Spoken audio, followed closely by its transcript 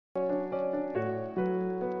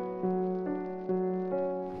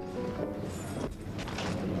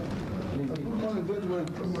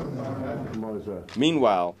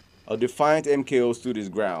Meanwhile, a defiant MKO stood his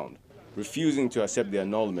ground, refusing to accept the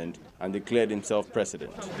annulment, and declared himself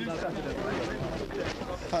president.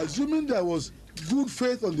 Assuming there was good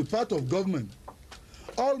faith on the part of government,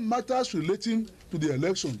 all matters relating to the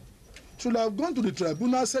election should have gone to the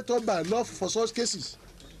tribunal set up by law for such cases,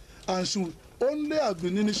 and should only have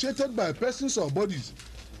been initiated by persons or bodies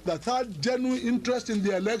that had genuine interest in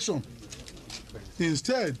the election.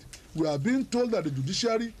 Instead, we are being told that the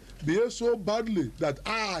judiciary behaved so badly that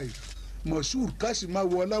I, Moshood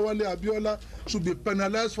Kashimawo Abiola, should be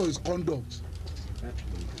penalized for his conduct.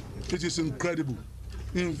 It is incredible.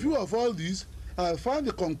 In view of all this, I find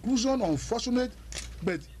the conclusion unfortunate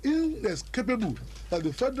but inescapable that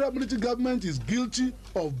the federal military government is guilty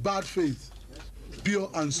of bad faith, pure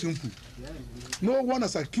and simple. No one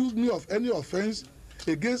has accused me of any offense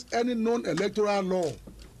against any known electoral law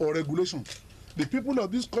or regulation. The people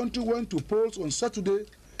of this country went to polls on Saturday,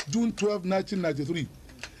 June 12, 1993,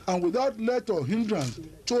 and without let or hindrance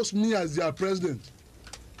chose me as their president.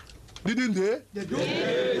 Didn't they? They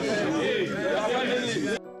did.